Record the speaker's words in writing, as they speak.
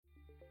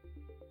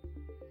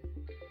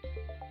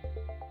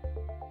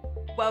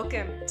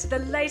Welcome to the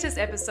latest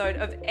episode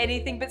of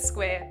Anything But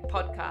Square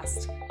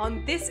podcast.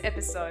 On this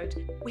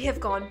episode, we have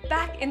gone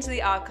back into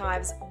the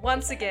archives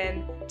once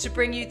again to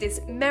bring you this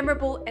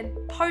memorable and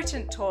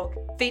potent talk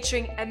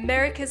featuring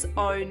America's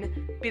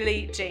own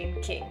Billie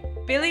Jean King.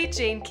 Billie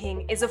Jean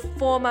King is a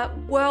former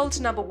world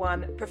number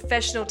one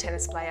professional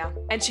tennis player,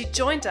 and she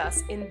joined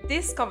us in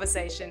this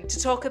conversation to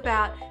talk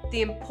about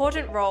the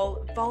important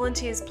role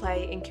volunteers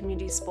play in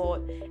community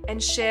sport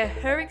and share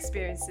her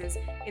experiences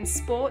in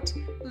sport,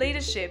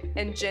 leadership,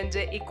 and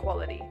gender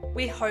equality.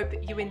 We hope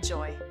you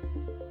enjoy.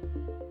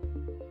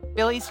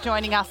 Billie's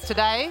joining us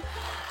today.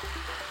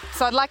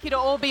 So I'd like you to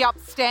all be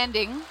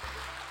upstanding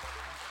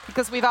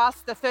because we've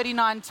asked the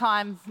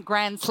 39-time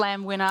Grand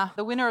Slam winner,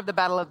 the winner of the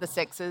Battle of the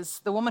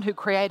Sexes, the woman who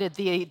created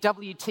the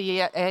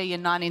WTA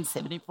in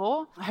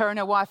 1974. Her and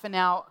her wife are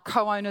now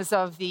co-owners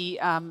of the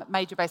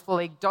Major Baseball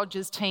League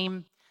Dodgers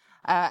team,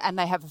 and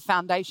they have a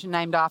foundation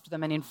named after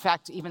them, and in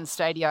fact, even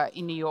stadia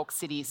in New York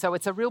City. So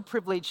it's a real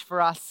privilege for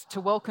us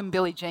to welcome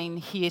Billie Jean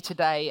here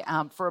today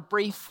for a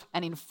brief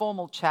and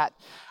informal chat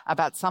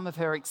about some of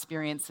her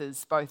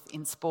experiences, both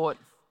in sport,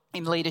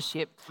 in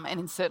leadership, and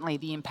in certainly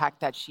the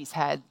impact that she's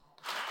had.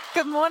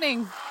 Good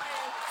morning.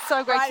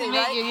 So great to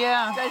meet you.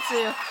 Yeah. Great to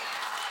see you.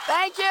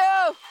 Thank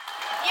you.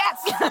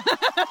 Yes.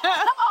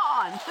 Come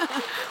on.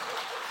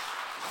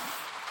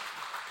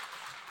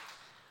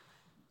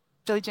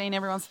 Billie Jean,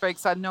 everyone's very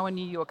excited. No one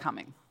knew you were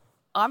coming.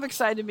 I'm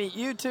excited to meet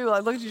you too. I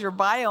looked at your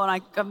bio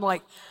and I'm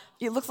like,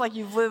 it looks like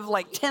you've lived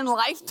like 10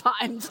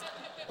 lifetimes.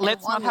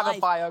 Let's not have a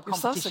bio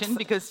competition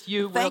because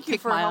you will Thank you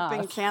kick for my helping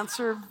ass.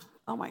 cancer.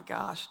 Oh my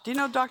gosh. Do you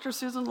know Dr.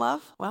 Susan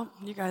Love? Well,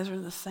 you guys are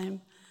in the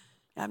same.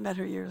 I met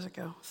her years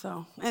ago.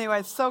 So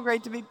anyway, it's so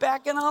great to be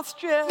back in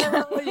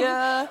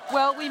Australia.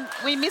 Well,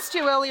 we missed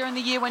you earlier in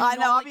the year when you I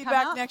know. I'll normally be come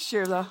back out. next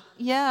year though.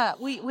 Yeah,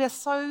 we're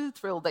so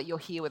thrilled that you're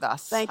here with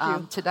us Thank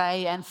you.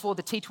 Today and for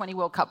the T20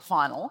 World Cup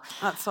final.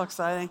 That's so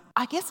exciting.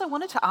 I guess I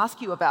wanted to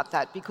ask you about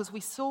that because we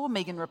saw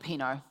Megan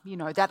Rapinoe, you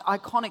know, that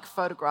iconic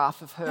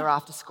photograph of her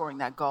after scoring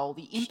that goal,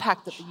 the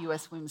impact that the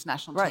US women's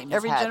national team has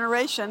Every had.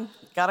 generation,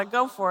 got to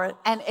go for it.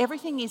 And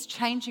everything is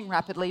changing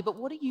rapidly, but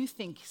what do you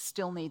think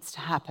still needs to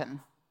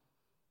happen?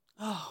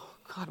 Oh,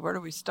 God, where do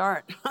we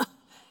start?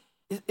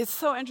 It's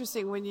so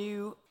interesting. When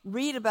you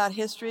read about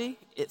history,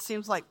 it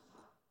seems like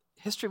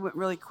history went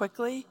really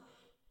quickly.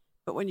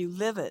 But when you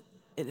live it,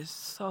 it is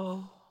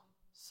so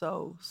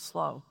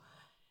slow.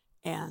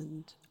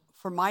 And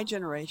for my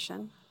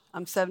generation,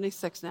 I'm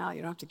 76 now,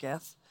 you don't have to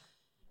guess.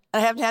 I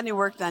haven't had any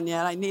work done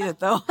yet. I need it,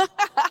 though.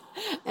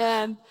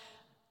 And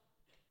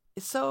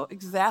it's so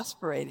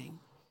exasperating.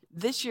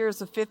 This year is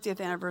the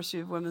 50th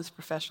anniversary of women's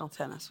professional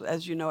tennis,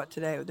 as you know it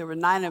today. There were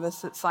 9 of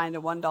us that signed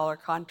a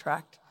 $1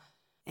 contract,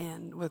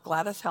 and with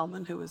Gladys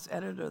Hellman, who was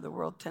editor of the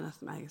World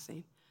Tennis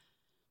Magazine.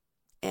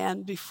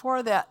 And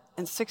before that,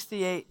 in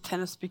 '68,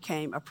 tennis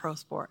became a pro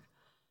sport.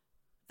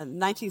 In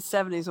the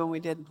 1970s, when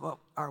we did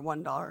our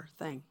 $1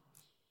 thing.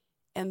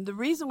 And the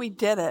reason we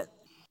did it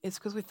is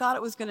because we thought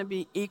it was going to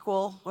be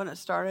equal when it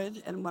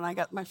started. And when I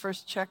got my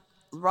first check,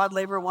 Rod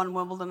Laver won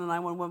Wimbledon, and I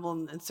won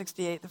Wimbledon in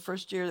 '68, the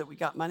first year that we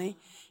got money.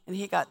 And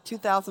he got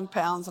 2,000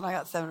 pounds, and I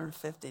got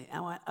 750. I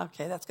went,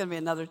 okay, that's going to be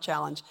another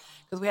challenge,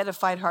 because we had to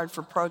fight hard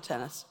for pro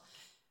tennis.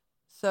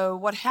 So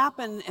what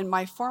happened, and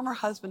my former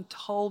husband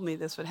told me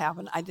this would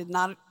happen, I did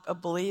not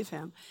believe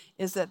him,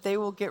 is that they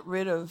will get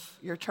rid of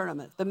your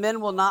tournament. The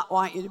men will not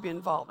want you to be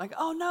involved. Like,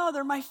 oh, no,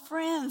 they're my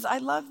friends. I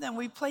love them.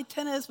 We play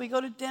tennis. We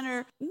go to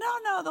dinner.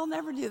 No, they'll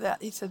never do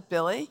that. He said,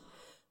 Billie,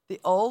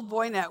 the old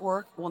boy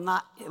network will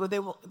not,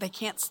 they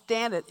can't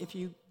stand it if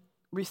you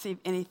receive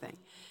anything.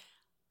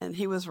 And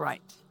he was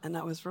right. And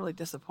that was really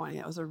disappointing.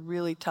 It was a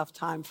really tough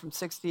time from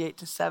 '68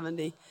 to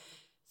 '70.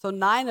 So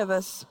 9 of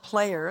us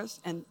players,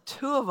 and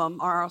 2 of them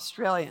are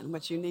Australian,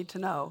 which you need to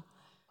know.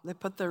 They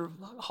put their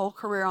whole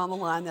career on the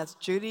line. That's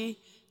Judy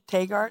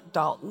Tegart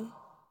Dalton,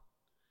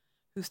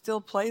 who still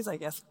plays, I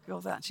guess,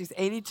 goes out. She's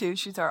 82.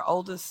 She's our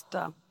oldest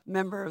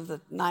member of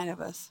the 9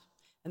 of us.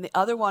 And the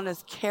other one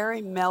is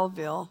Carrie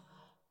Melville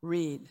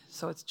Reed.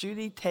 So it's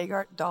Judy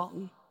Tegart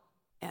Dalton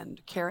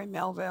and Carrie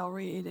Melville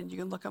Reed, and you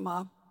can look them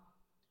up.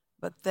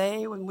 But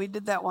they, when we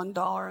did that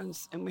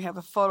 $1, and we have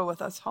a photo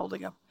with us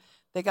holding up,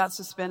 they got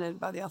suspended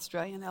by the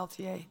Australian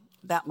LTA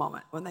that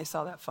moment when they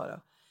saw that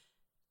photo.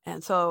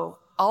 And so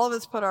all of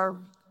us put our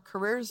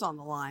careers on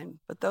the line,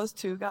 but those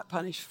 2 got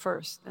punished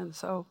first. And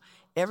so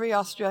every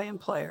Australian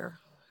player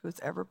who's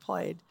ever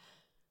played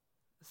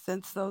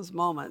since those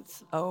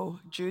moments owe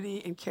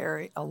Judy and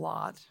Carrie a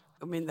lot.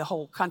 I mean, the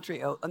whole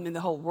country,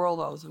 the whole world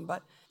owes them.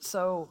 But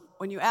so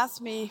when you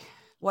ask me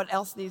what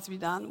else needs to be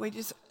done,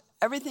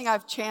 everything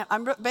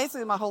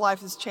basically my whole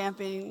life is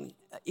championing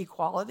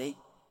equality.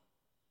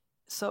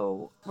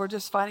 So we're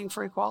just fighting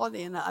for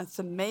equality, and it's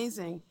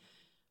amazing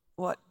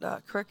what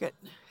cricket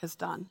has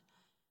done.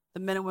 The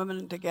men and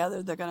women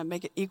together, they're going to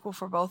make it equal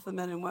for both the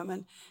men and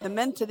women. The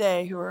men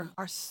today who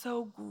are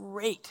so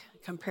great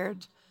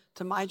compared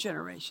to my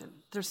generation.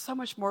 There's so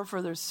much more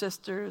for their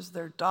sisters,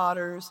 their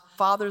daughters.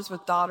 Fathers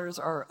with daughters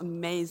are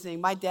amazing.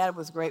 My dad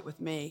was great with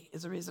me,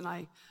 is the reason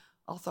I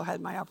also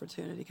had my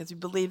opportunity because he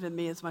believed in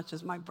me as much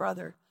as my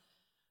brother.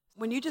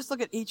 When you just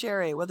look at each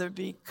area, whether it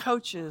be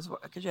coaches,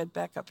 because you had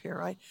Beck up here,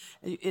 right?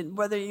 And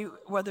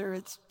whether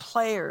it's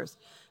players,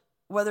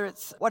 whether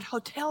it's what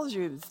hotels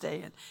you even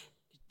stay in,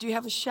 do you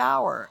have a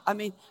shower? I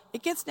mean,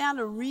 it gets down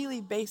to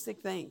really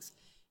basic things.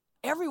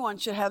 Everyone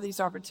should have these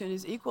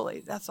opportunities equally,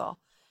 that's all.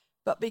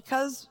 But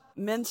because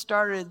men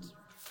started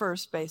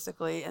first,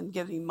 basically, and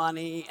giving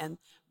money, and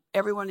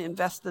everyone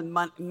invested in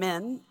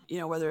men,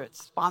 whether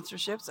it's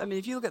sponsorships. I mean,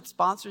 if you look at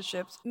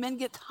sponsorships, men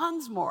get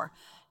tons more.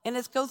 And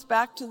it goes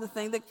back to the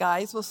thing that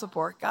guys will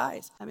support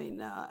guys. I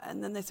mean,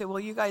 and then they say, well,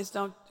 you guys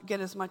don't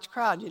get as much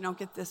crowd. You don't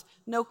get this.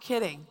 No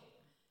kidding.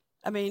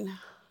 I mean,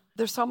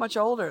 they're so much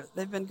older.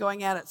 They've been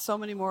going at it so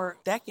many more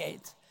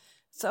decades.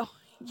 So,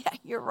 yeah,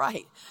 you're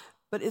right.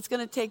 But it's going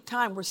to take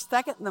time. We're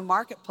second in the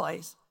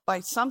marketplace by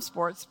some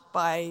sports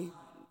by,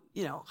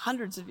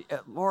 hundreds of,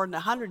 more than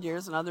 100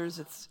 years, and others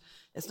it's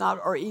not.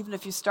 Or even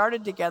if you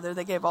started together,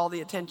 they gave all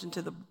the attention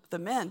to the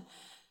men.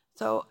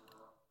 So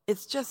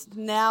it's just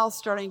now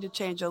starting to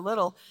change a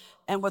little.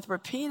 And with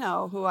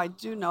Rapinoe, who I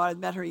do know, I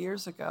met her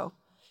years ago,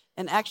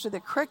 and actually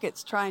the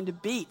cricket's trying to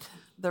beat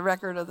the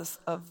record of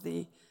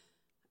the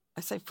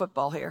I say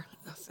football here,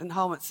 in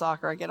home it's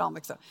soccer, I get all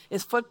mixed up,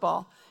 is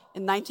football.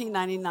 In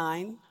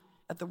 1999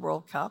 at the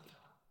World Cup,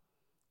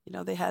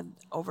 they had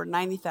over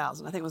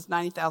 90,000. I think it was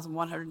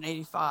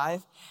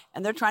 90,185.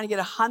 And they're trying to get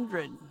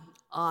 100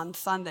 on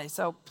Sunday.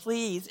 So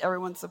please,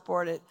 everyone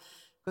support it,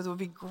 because it would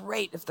be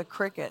great if the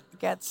cricket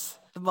gets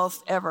the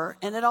most ever.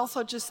 And it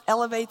also just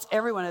elevates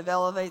everyone. It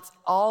elevates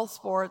all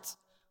sports,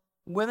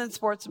 women's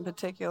sports in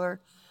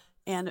particular,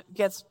 and it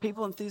gets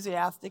people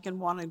enthusiastic and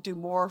want to do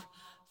more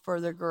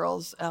for their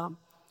girls at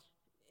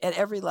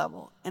every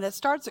level. And it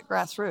starts at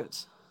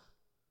grassroots.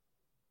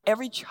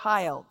 Every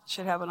child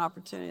should have an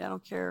opportunity. I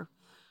don't care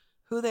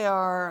who they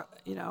are.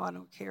 I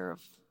don't care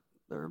if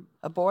they're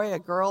a boy, a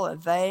girl, a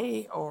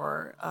they,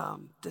 or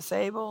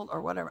disabled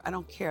or whatever. I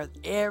don't care.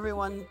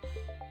 Everyone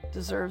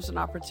deserves an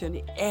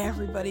opportunity.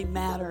 Everybody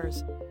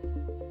matters.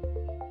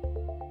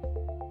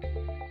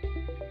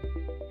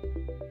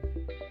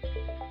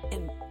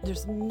 And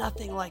there's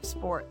nothing like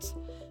sports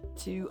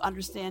to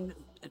understand,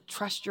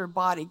 trust your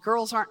body.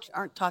 Girls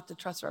aren't taught to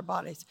trust our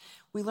bodies.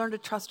 We learn to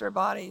trust our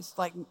bodies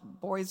like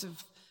boys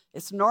have.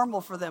 It's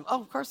normal for them.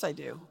 Oh, of course I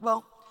do.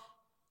 Well,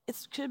 it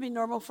should be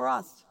normal for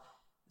us.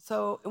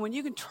 So when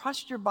you can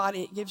trust your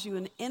body, it gives you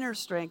an inner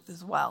strength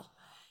as well.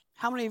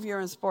 How many of you are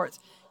in sports?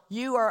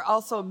 You are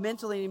also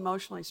mentally and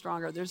emotionally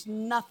stronger. There's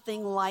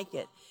nothing like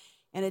it.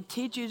 And it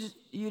teaches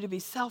you to be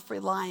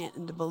self-reliant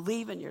and to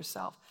believe in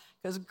yourself.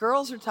 Because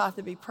girls are taught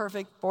to be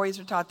perfect, boys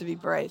are taught to be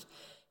brave.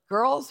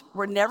 Girls,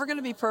 we're never going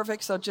to be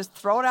perfect, so just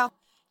throw it out.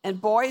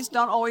 And boys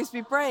don't always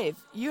be brave.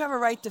 You have a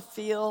right to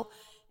feel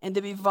and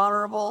to be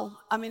vulnerable.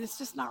 I mean, it's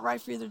just not right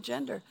for either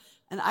gender.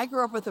 And I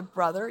grew up with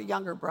a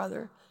younger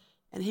brother,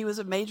 and he was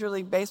a Major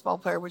League Baseball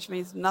player, which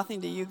means nothing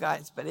to you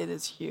guys, but it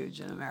is huge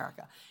in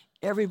America.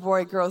 Every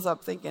boy grows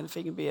up thinking if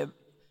he can be a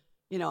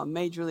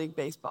Major League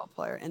Baseball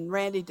player. And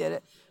Randy did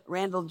it.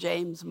 Randall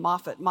James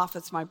Moffat.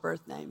 Moffat's my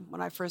birth name.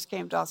 When I first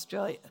came to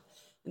Australia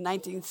in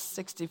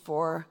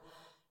 1964,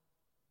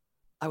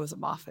 I was a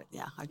Moffat,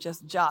 yeah.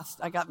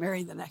 I got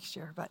married the next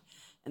year.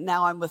 And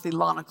now I'm with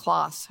Ilana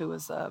Kloss, who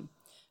was a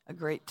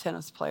great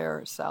tennis player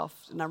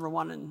herself,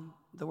 #1 in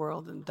the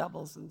world in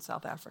doubles in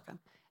South Africa.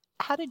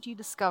 How did you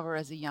discover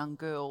as a young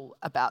girl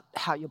about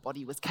how your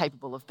body was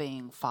capable of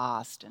being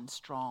fast and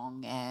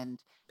strong and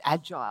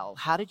agile?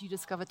 How did you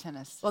discover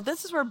tennis? Well,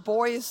 this is where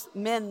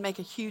men make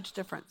a huge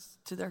difference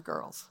to their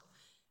girls.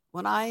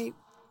 When I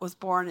was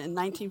born in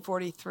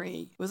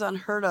 1943, it was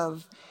unheard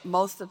of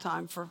most of the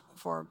time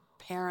for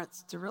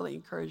parents to really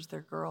encourage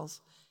their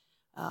girls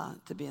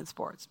to be in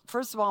sports.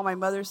 First of all, my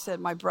mother said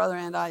my brother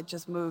and I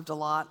just moved a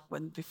lot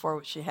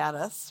before she had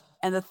us.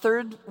 And the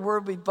third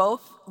word we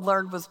both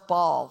learned was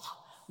ball.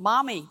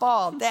 Mommy,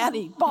 ball,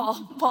 daddy,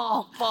 ball,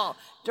 ball, ball.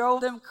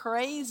 Drove them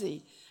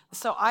crazy.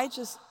 So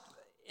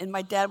and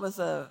my dad was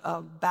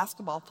a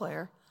basketball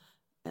player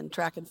and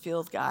track and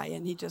field guy,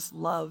 and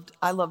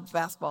I loved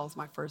basketball as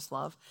my first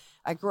love.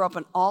 I grew up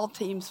in all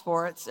team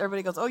sports.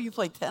 Everybody goes, oh, you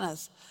play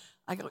tennis.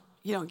 I go,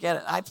 you don't get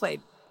it. I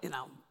played,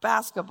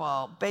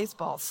 basketball,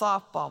 baseball,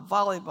 softball,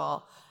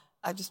 volleyball.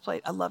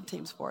 I love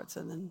team sports,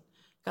 and then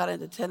got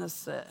into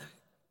tennis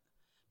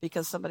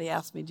because somebody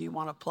asked me, do you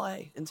want to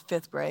play in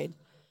 5th grade?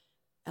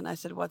 And I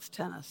said, what's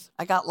tennis?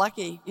 I got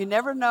lucky. You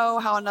never know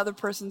how another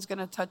person's going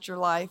to touch your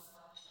life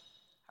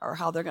or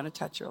how they're going to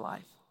touch your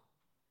life.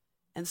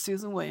 And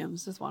Susan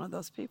Williams is one of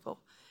those people.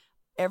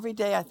 Every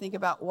day I think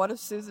about, what if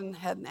Susan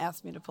hadn't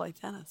asked me to play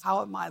tennis?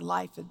 How my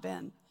life had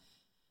been?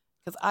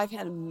 Because I've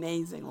had an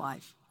amazing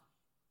life.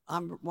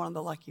 I'm one of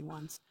the lucky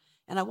ones.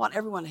 And I want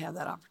everyone to have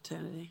that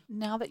opportunity.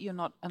 Now that you're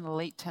not an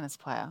elite tennis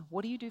player,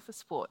 what do you do for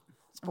sport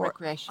and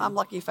recreation? I'm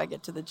lucky if I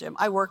get to the gym.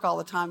 I work all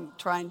the time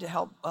trying to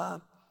help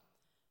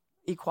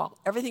equality.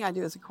 Everything I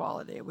do is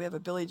equality. We have a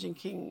Billie Jean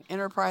King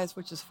enterprise,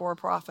 which is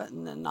for-profit,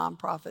 and a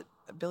non-profit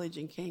Billie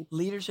Jean King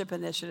leadership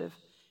initiative.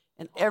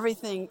 And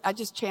everything, I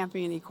just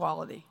champion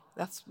equality.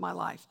 That's my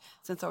life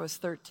since I was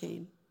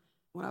 13.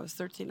 When I was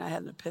 13, I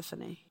had an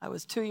epiphany. I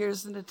was 2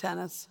 years into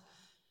tennis,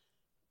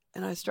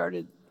 and I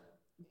started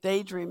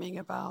daydreaming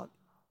about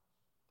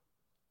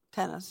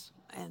tennis.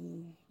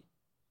 And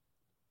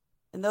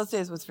in those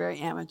days, it was very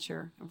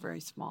amateur and very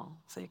small,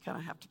 so you kind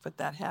of have to put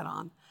that hat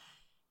on.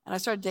 And I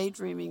started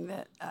daydreaming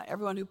that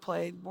everyone who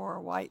played wore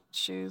white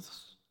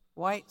shoes,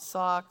 white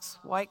socks,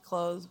 white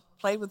clothes,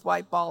 played with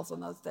white balls in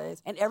those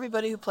days, and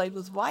everybody who played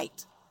was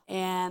white.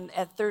 And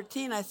at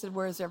 13, I said,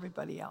 where's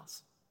everybody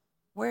else?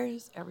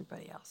 Where's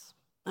everybody else?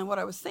 And what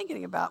I was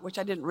thinking about, which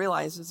I didn't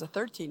realize as a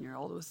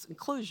 13-year-old, was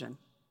inclusion.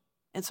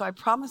 And so I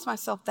promised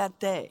myself that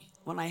day,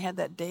 when I had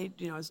that day,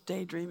 I was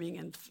daydreaming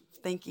and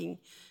thinking,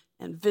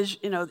 and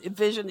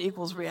vision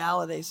equals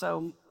reality.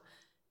 So,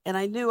 and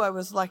I knew I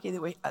was lucky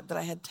that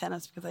I had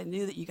tennis, because I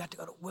knew that you got to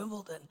go to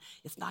Wimbledon.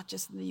 It's not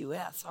just in the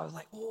U.S. So I was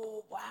like,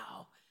 oh,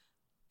 wow.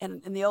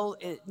 And in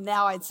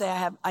now I'd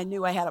say I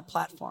knew I had a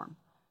platform.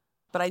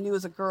 But I knew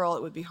as a girl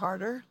it would be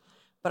harder.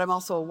 But I'm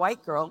also a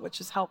white girl, which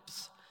just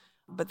helps.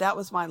 But that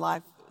was my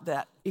life,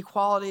 that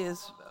equality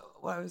is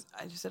what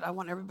I just said, I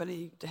want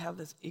everybody to have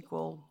this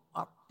equal,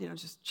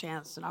 just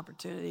chance and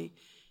opportunity,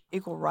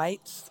 equal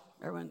rights.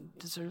 Everyone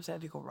deserves to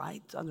have equal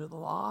rights under the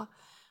law.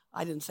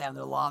 I didn't say under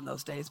the law in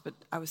those days, but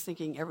I was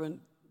thinking everyone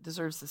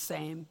deserves the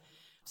same.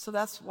 So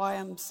that's why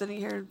I'm sitting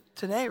here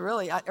today,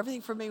 really.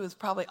 Everything for me was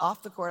probably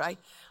off the court.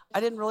 I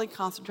didn't really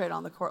concentrate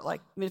on the court.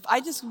 If I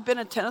just been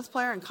a tennis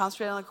player and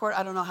concentrated on the court,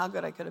 I don't know how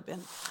good I could have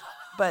been.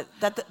 But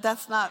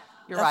that's not.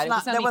 You're right.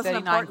 Not, it was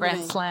only 39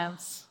 Grand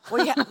Slams.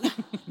 Well, yeah.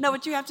 No,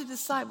 but you have to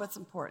decide what's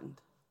important.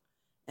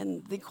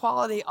 And the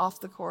quality off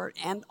the court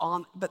and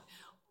on. But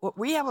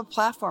we have a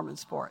platform in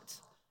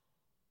sports.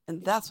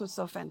 And that's what's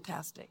so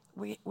fantastic.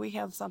 We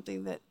have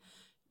something that,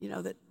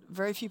 that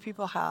very few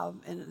people have.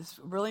 And it's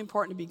really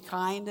important to be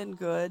kind and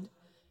good,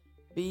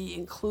 be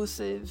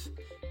inclusive,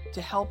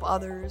 to help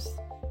others.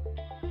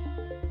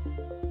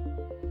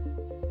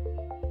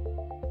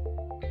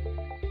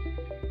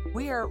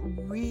 We are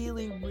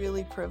really,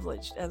 really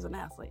privileged as an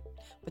athlete,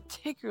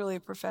 particularly a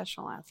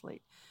professional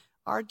athlete.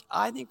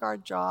 I think our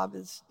job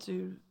is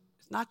to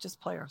not just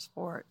play our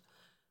sport,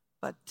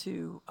 but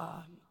to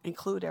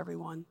include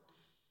everyone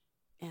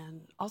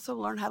and also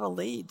learn how to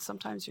lead.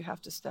 Sometimes you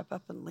have to step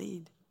up and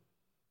lead.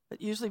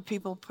 But usually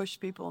people push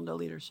people into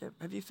leadership.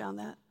 Have you found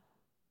that?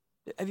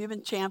 Have you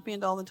been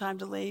championed all the time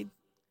to lead?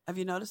 Have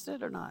you noticed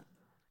it or not?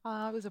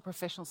 I was a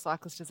professional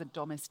cyclist as a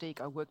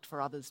domestique. I worked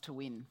for others to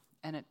win,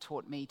 and it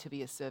taught me to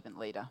be a servant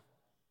leader.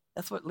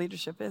 That's what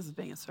leadership is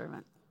being a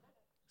servant.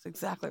 It's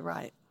exactly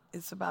right.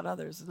 It's about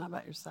others. It's not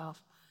about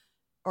yourself.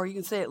 Or you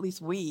can say at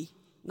least we,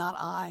 not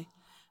I.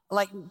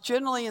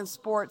 Generally in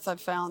sports, I've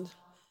found,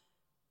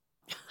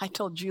 I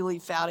told Julie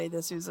Foudy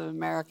this, who's an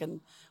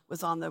American,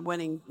 was on the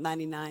winning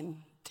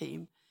 99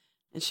 team,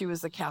 and she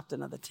was the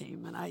captain of the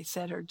team. And I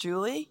said to her,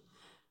 Julie,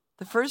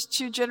 the first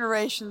 2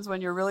 generations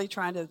when you're really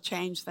trying to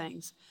change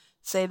things,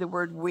 say the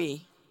word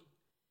we.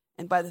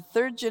 And by the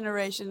 3rd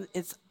generation,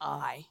 it's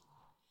I.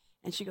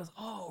 And she goes,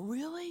 oh,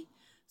 really?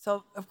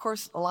 So, of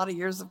course, a lot of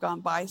years have gone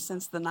by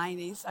since the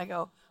 90s. I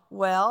go,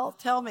 well,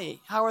 tell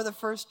me, how are the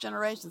first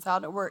generations? How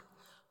did it work?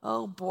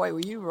 Oh, boy, were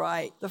you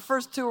right. The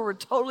first 2 were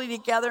totally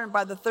together, and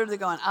by the 3rd, they're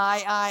going,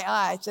 I.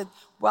 I said,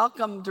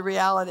 welcome to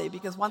reality,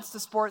 because once the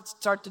sports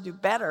start to do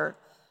better,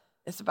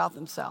 it's about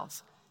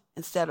themselves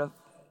instead of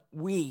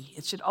we.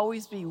 It should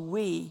always be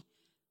we,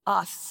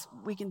 us.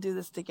 We can do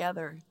this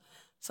together.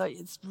 So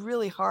it's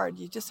really hard.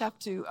 You just have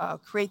to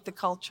create the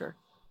culture.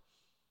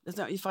 Isn't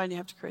that what you find? You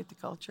have to create the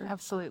culture?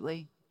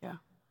 Absolutely. Yeah.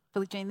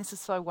 Billie Jean, this is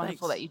so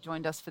wonderful that you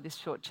joined us for this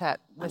short chat.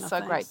 We're so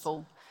thanks.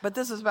 grateful. But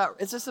is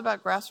this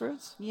about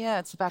grassroots? Yeah,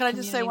 it's about Can I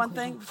just say one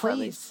thing?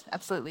 Please,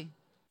 absolutely.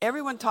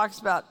 Everyone talks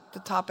about the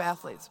top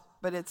athletes,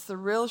 but it's the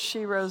real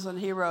sheroes and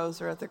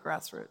heroes are at the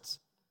grassroots.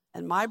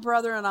 And my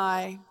brother and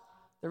I,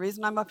 the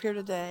reason I'm up here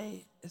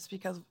today is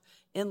because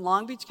in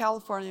Long Beach,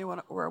 California,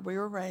 where we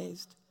were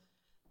raised,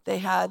 they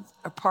had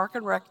a park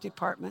and rec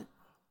department.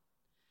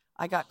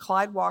 I got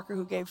Clyde Walker,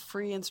 who gave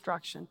free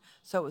instruction.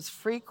 So it was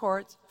free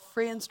courts,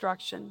 free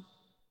instruction.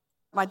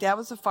 My dad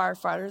was a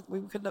firefighter.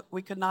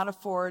 We could not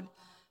afford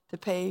to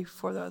pay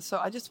for those. So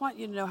I just want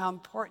you to know how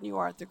important you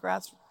are at the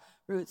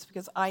grassroots,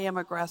 because I am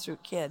a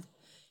grassroots kid.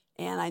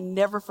 And I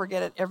never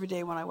forget it every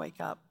day when I wake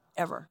up,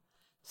 ever.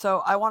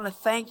 So I want to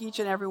thank each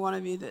and every one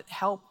of you that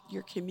help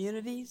your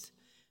communities,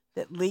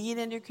 that lead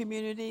in your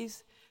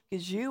communities,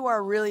 because you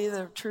are really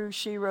the true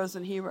sheroes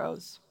and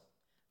heroes,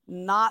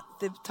 not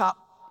the top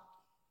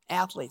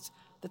athletes.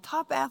 The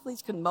top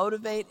athletes can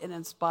motivate and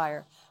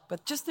inspire,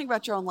 but just think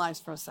about your own lives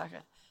for a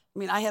second. I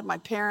mean, I had my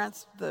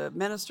parents, the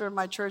minister of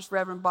my church,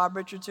 Reverend Bob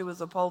Richards, who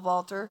was a pole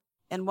vaulter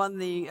and won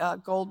the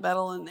gold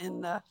medal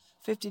in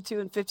 52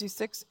 and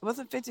 56. Was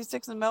it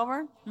 56 in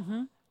Melbourne?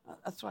 Mm-hmm.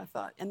 That's what I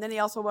thought. And then he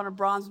also won a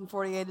bronze in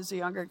 48 as a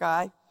younger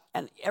guy.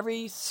 And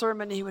every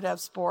sermon he would have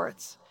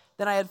sports.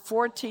 Then I had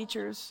 4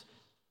 teachers.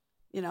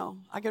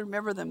 I can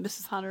remember them,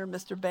 Mrs. Hunter,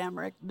 Mr.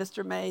 Bamrick,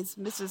 Mr. Mays,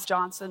 Mrs.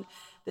 Johnson,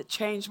 that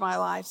changed my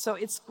life. So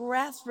it's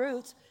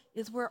grassroots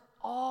is where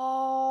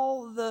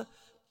all the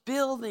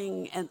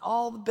building, and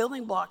all the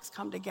building blocks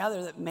come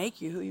together that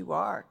make you who you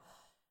are.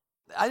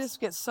 I just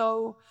get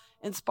so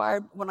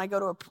inspired when I go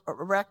to a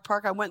rec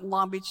park. I went in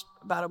Long Beach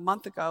about a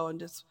month ago and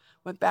just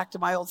went back to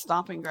my old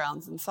stomping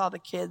grounds and saw the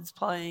kids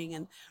playing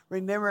and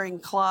remembering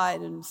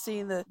Clyde and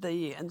seeing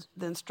the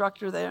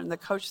instructor there and the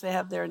coach they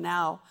have there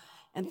now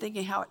and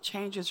thinking how it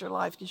changes your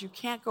life, because you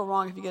can't go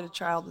wrong if you get a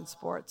child in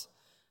sports.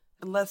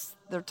 Unless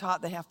they're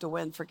taught they have to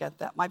win, forget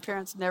that. My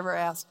parents never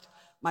asked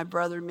my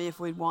brother and me if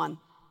we'd won.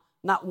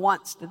 Not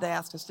once did they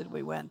ask us, did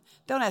we win?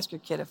 Don't ask your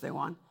kid if they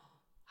won.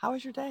 How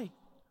was your day?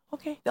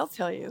 Okay, they'll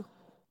tell you.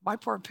 My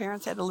poor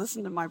parents had to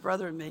listen to my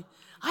brother and me.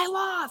 I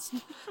lost.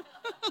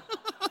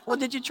 Well,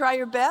 did you try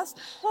your best?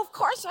 Well, of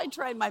course I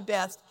tried my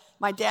best.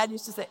 My dad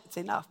used to say, it's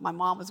enough. My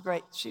mom was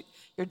great.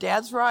 Your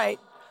dad's right.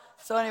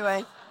 So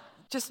anyway,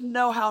 just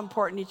know how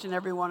important each and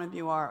every one of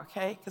you are,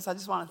 okay? Because I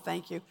just want to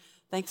thank you.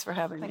 Thanks for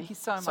having me. Thank you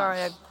so much.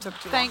 Sorry I took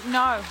too long.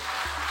 No.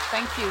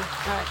 Thank you. All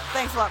right.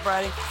 Thanks a lot,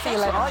 Bridie. See you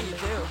later. For all you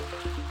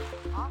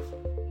do.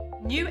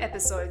 Awesome. New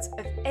episodes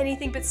of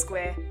Anything But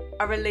Square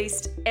are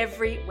released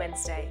every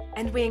Wednesday,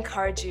 and we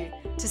encourage you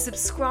to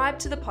subscribe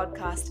to the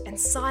podcast and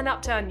sign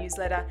up to our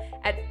newsletter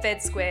at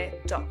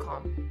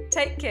fedsquare.com.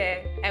 Take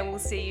care, and we'll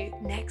see you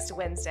next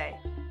Wednesday.